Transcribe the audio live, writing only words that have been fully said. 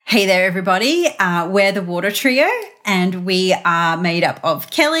Hey there, everybody. We're the Water Trio, and we are made up of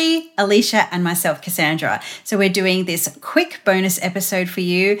Kelly, Alicia, and myself, Cassandra. So we're doing this quick bonus episode for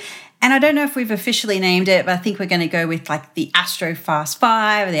you. And I don't know if we've officially named it, but I think we're going to go with like the Astro Fast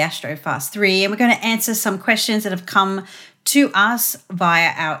 5 or the Astro Fast 3. And we're going to answer some questions that have come to us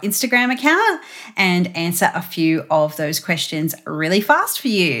via our Instagram account and answer a few of those questions really fast for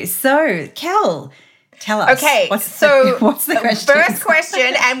you. So, Kel, tell us. Okay, what's the question? First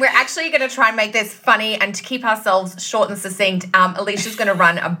question, and we're actually going to try and make this funny and to keep ourselves short and succinct. Alicia's going to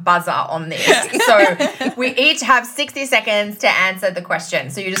run a buzzer on this. So we each have 60 seconds to answer the question.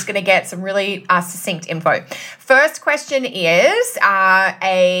 So you're just going to get some really succinct info. First question is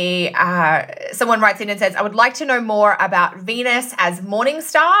someone writes in and says, I would like to know more about Venus as morning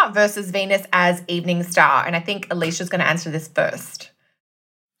star versus Venus as evening star. And I think Alicia's going to answer this first.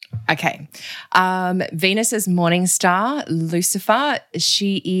 Okay. Venus is morning star. Lucifer,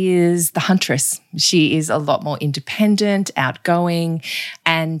 she is the huntress. She is a lot more independent, outgoing,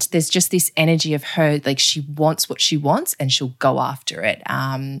 and there's just this energy of her, like she wants what she wants and she'll go after it,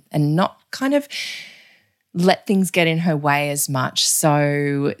 and not kind of let things get in her way as much.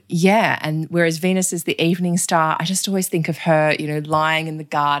 So, yeah, and whereas Venus is the evening star, I just always think of her, lying in the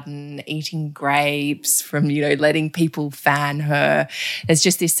garden, eating grapes from, letting people fan her. There's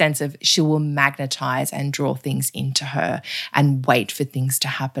just this sense of she will magnetize and draw things into her and wait for things to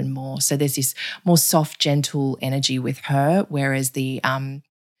happen more. So there's this more soft, gentle energy with her, whereas the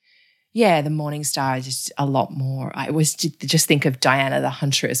morning star is just a lot more. I always just think of Diana the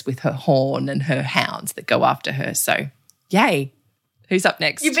huntress with her horn and her hounds that go after her. So, yay. Who's up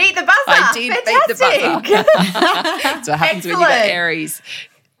next? You beat the buzzer. I did beat the buzzer. That's what happens when you got Aries.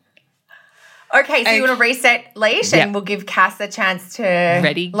 Okay, so you want to reset, Leash, and we'll give Cass a chance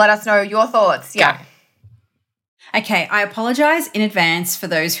to let us know your thoughts. Yeah. Go. Okay, I apologise in advance for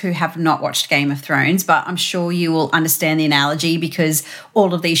those who have not watched Game of Thrones, but I'm sure you will understand the analogy because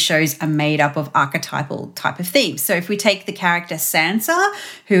all of these shows are made up of archetypal type of themes. So if we take the character Sansa,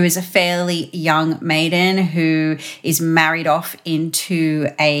 who is a fairly young maiden who is married off into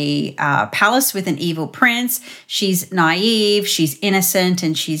a palace with an evil prince, she's naive, she's innocent,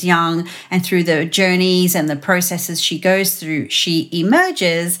 and she's young. And through the journeys and the processes she goes through, she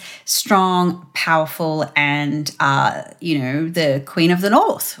emerges strong, powerful, and the Queen of the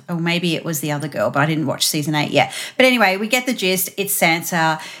North, or maybe it was the other girl, but I didn't watch season 8 yet. But anyway, we get the gist. It's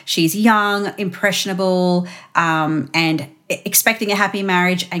Sansa. She's young, impressionable, and expecting a happy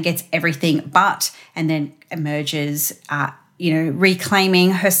marriage and gets everything and then emerges,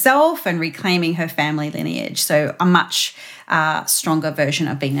 reclaiming herself and reclaiming her family lineage. So a much stronger version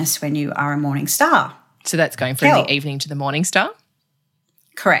of Venus when you are a morning star. So that's going from the evening to the morning star?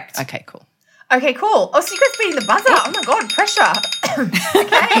 Correct. Okay, cool. Okay, cool. Oh, so you guys beating the buzzer. Oh, my God, pressure.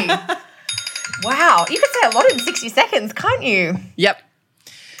 Okay. Wow. You could say a lot in 60 seconds, can't you? Yep.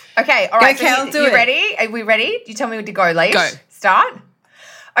 Okay, all right. Kel, so you ready? Are we ready? Do you tell me when to go, Leish? Go. Start.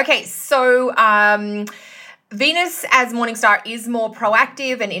 Okay, so Venus as morning star is more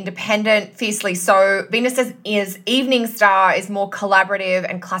proactive and independent, fiercely so. Venus as evening star is more collaborative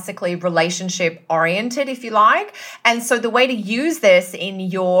and classically relationship oriented, if you like. And so the way to use this in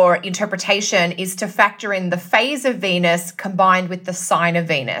your interpretation is to factor in the phase of Venus combined with the sign of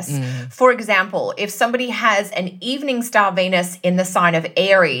Venus. For example, if somebody has an evening star Venus in the sign of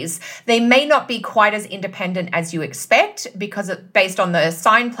Aries, they may not be quite as independent as you expect based on the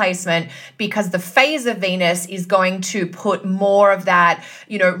sign placement, because the phase of Venus is going to put more of that,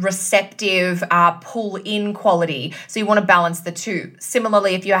 receptive pull-in quality. So you want to balance the two.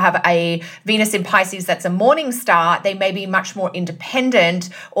 Similarly, if you have a Venus in Pisces that's a morning star, they may be much more independent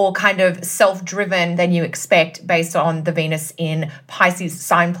or kind of self-driven than you expect based on the Venus in Pisces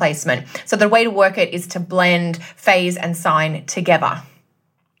sign placement. So the way to work it is to blend phase and sign together.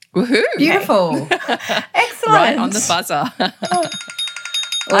 Woohoo! Beautiful. Excellent. Right on the buzzer.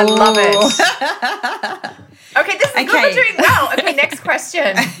 I love it. Okay, this is good. We're doing well. Okay, next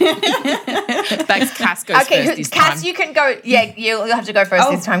question. Thanks, Cass goes first this time. Cass, you can go. Yeah, you'll have to go first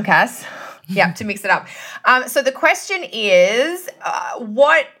this time, Cass. Yeah, to mix it up. So the question is,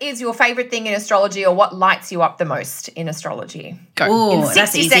 what is your favorite thing in astrology, or what lights you up the most in astrology? Go. Ooh, in 60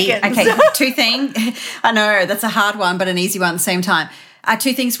 that's easy. seconds. Okay, two things. I know, that's a hard one, but an easy one at the same time.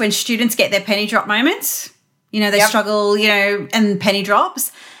 Two things: when students get their penny drop moments, they struggle, and penny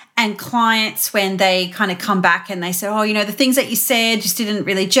drops. And clients, when they kind of come back and they say, oh, the things that you said just didn't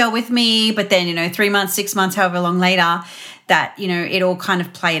really gel with me. But then, 3 months, 6 months, however long later, that, it all kind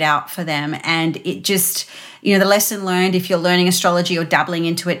of played out for them. And it just, the lesson learned, if you're learning astrology or dabbling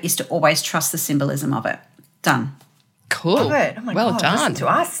into it, is to always trust the symbolism of it. Done. Cool. Love it. Oh my well God, done. listen to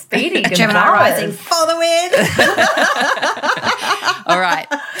us, Speedy. Gemini rising for the win. All right,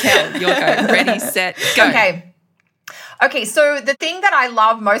 Kel, your go. Ready, set, go. Okay, so the thing that I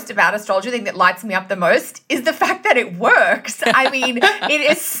love most about astrology, the thing that lights me up the most, is the fact that it works. I mean, it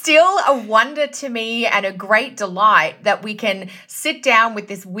is still a wonder to me and a great delight that we can sit down with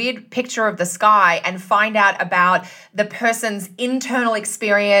this weird picture of the sky and find out about the person's internal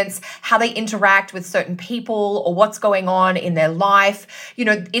experience, how they interact with certain people or what's going on in their life. You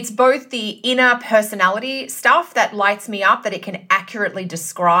know, it's both the inner personality stuff that lights me up, that it can accurately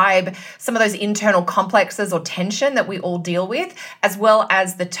describe some of those internal complexes or tension that we all deal with, as well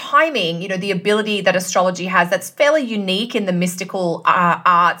as the timing, you know, the ability that astrology has that's fairly unique in the mystical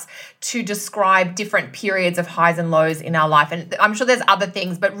arts to describe different periods of highs and lows in our life. And I'm sure there's other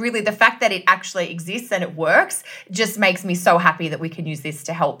things, but really the fact that it actually exists and it works just makes me so happy that we can use this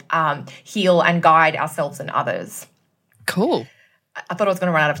to help heal and guide ourselves and others. Cool. I thought I was going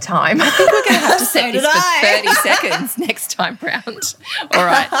to run out of time. I think we're going to have to set this for 30 seconds next time round. All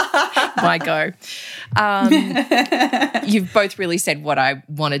right, my go. You've both really said what I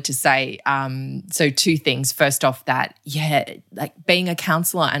wanted to say. So 2 things. First off, that, like being a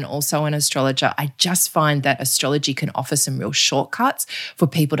counsellor and also an astrologer, I just find that astrology can offer some real shortcuts for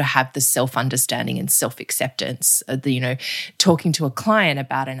people to have the self-understanding and self-acceptance. Talking to a client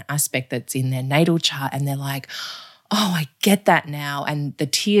about an aspect that's in their natal chart and they're like, oh, I get that now. And the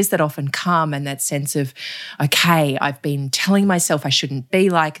tears that often come and that sense of, okay, I've been telling myself I shouldn't be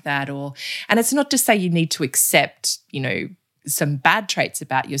like that. And it's not to say you need to accept, some bad traits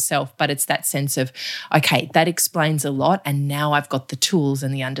about yourself, but it's that sense of, okay, that explains a lot. And now I've got the tools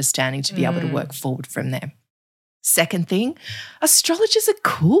and the understanding to be able to work forward from there. Second thing, astrologers are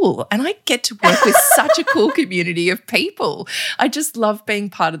cool and I get to work with such a cool community of people. I just love being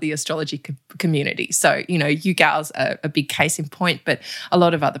part of the astrology community. So, you gals are a big case in point, but a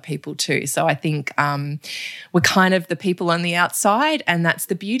lot of other people too. So I think we're kind of the people on the outside and that's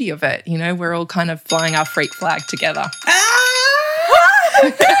the beauty of it. We're all kind of flying our freak flag together.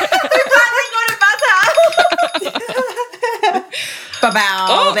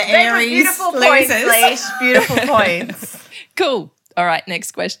 About the Aries beautiful losers. Points, Leish. Beautiful points. Cool. All right,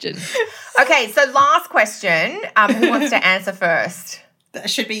 next question. Okay, so last question. Who wants to answer first? That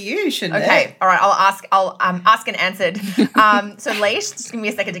should be you, shouldn't it? Okay, all right. I'll ask and answered. So Leish, just give me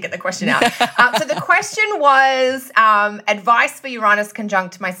a second to get the question out. So the question was advice for Uranus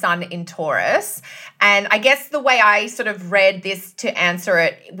conjunct my sun in Taurus, and I guess the way I sort of read this to answer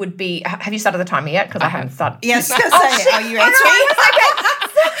it would be: have you started the timer yet? Because I haven't started. Yes. Are you answering?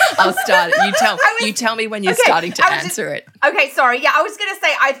 I'll start it. You tell me when you're starting to answer it. Okay, sorry. Yeah, I was going to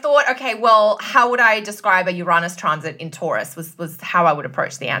say, I thought, okay, well, how would I describe a Uranus transit in Taurus was how I would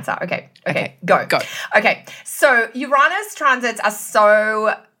approach the answer. Okay, go. Okay, so Uranus transits are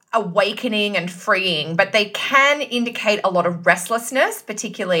so awakening and freeing, but they can indicate a lot of restlessness,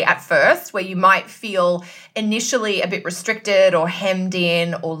 particularly at first, where you might feel initially a bit restricted or hemmed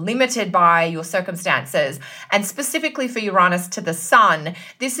in or limited by your circumstances. And specifically for Uranus to the sun,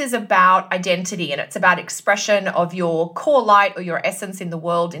 this is about identity and it's about expression of your core light or your essence in the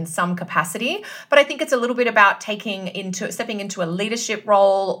world in some capacity. But I think it's a little bit about stepping into a leadership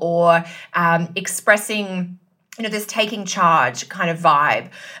role or expressing this taking charge kind of vibe.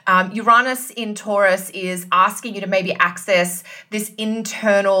 Uranus in Taurus is asking you to maybe access this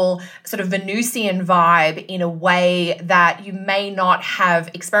internal sort of Venusian vibe in a way that you may not have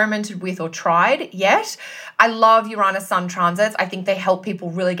experimented with or tried yet. I love Uranus Sun transits. I think they help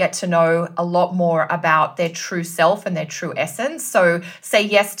people really get to know a lot more about their true self and their true essence. So say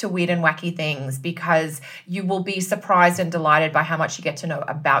yes to weird and wacky things because you will be surprised and delighted by how much you get to know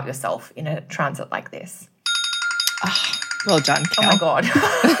about yourself in a transit like this. Oh, well done, Kel. Oh, my God. Well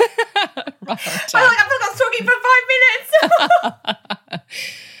done. I feel like I was talking for 5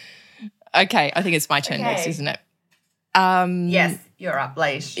 minutes. Okay, I think it's my turn next, isn't it? Yes, you're up,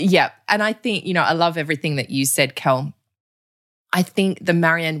 Leish. Yeah, and I think, I love everything that you said, Kel. I think the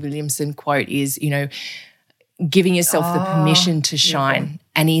Marianne Williamson quote is, giving yourself the permission to shine. Beautiful.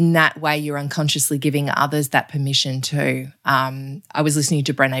 And in that way, you're unconsciously giving others that permission too. I was listening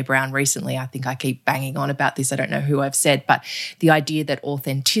to Brené Brown recently. I think I keep banging on about this. I don't know who I've said, but the idea that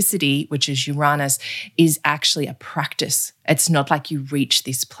authenticity, which is Uranus, is actually a practice. It's not like you reach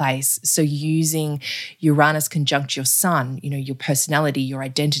this place. So using Uranus conjunct your sun, your personality, your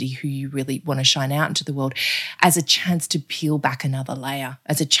identity, who you really want to shine out into the world, as a chance to peel back another layer,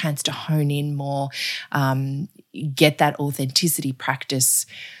 as a chance to hone in more, get that authenticity practice,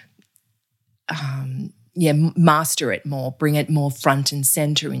 master it more, bring it more front and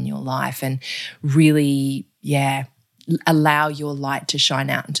center in your life and really, allow your light to shine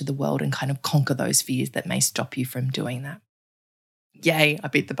out into the world and kind of conquer those fears that may stop you from doing that. Yay, I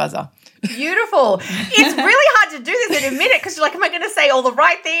beat the buzzer. Beautiful. It's really hard to do this in a minute because you're like, am I going to say all the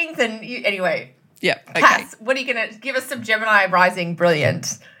right things? And anyway. Yeah. Okay. Cass, what are you going to give us? Some Gemini rising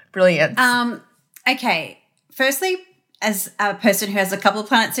brilliance? Okay. Firstly, as a person who has a couple of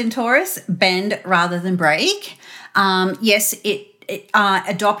planets in Taurus, bend rather than break. Yes,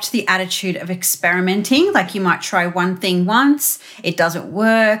 adopt the attitude of experimenting. Like you might try one thing once, it doesn't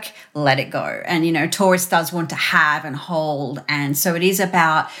work, let it go. And, Taurus does want to have and hold. And so it is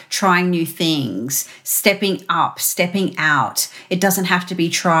about trying new things, stepping up, stepping out. It doesn't have to be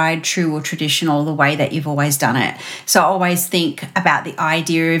tried, true, or traditional the way that you've always done it. So always think about the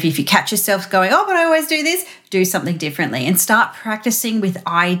idea of if you catch yourself going, oh, but I always do this, do something differently and start practicing with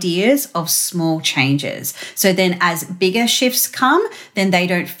ideas of small changes. So then as bigger shifts come, then they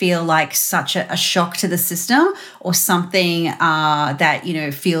don't feel like such a shock to the system or something that,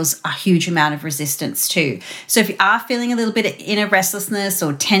 feels a huge amount of resistance to. So if you are feeling a little bit of inner restlessness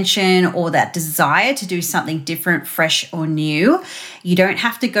or tension or that desire to do something different, fresh or new, you don't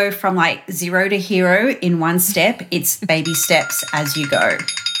have to go from like 0 to hero in one step. It's baby steps as you go.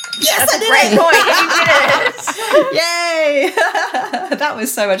 Yes, that's a great point. You did it. Yay. That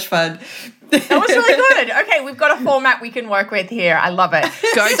was so much fun. That was really good. Okay, we've got a format we can work with here. I love it.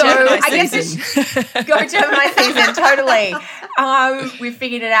 Gemini season. Go Gemini season, totally. We've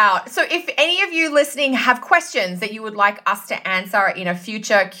figured it out. So if any of you listening have questions that you would like us to answer in a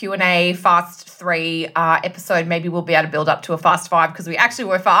future Q&A Fast 3 episode, maybe we'll be able to build up to a Fast 5 because we actually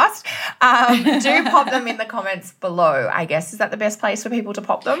were fast. Do pop them in the comments below, I guess. Is that the best place for people to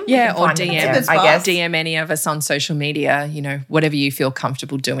pop them? Yeah, or DM, I guess. DM any of us on social media, whatever you feel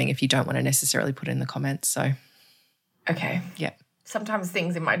comfortable doing if you don't want to necessarily put it in the comments. So, okay. Yeah. Sometimes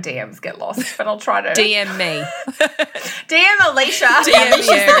things in my DMs get lost, but I'll try to. DM me. DM Alicia. DM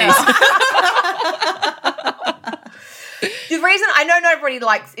The reason I know not everybody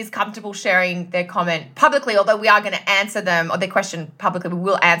is comfortable sharing their comment publicly, although we are going to answer them or their question publicly, we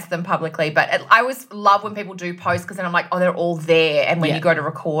will answer them publicly. But I always love when people do post because then I'm like, oh, they're all there. And when you go to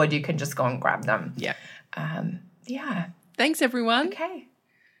record, you can just go and grab them. Yeah. Yeah. Thanks, everyone. Okay.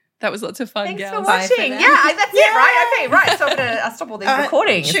 That was lots of fun, Thanks girls. for watching. Yeah, that's it, right? Okay, right. So I'm going to stop all these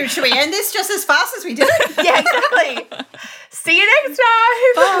recordings. Should we end this just as fast as we did it? Yeah, exactly. See you next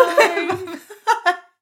time. Bye.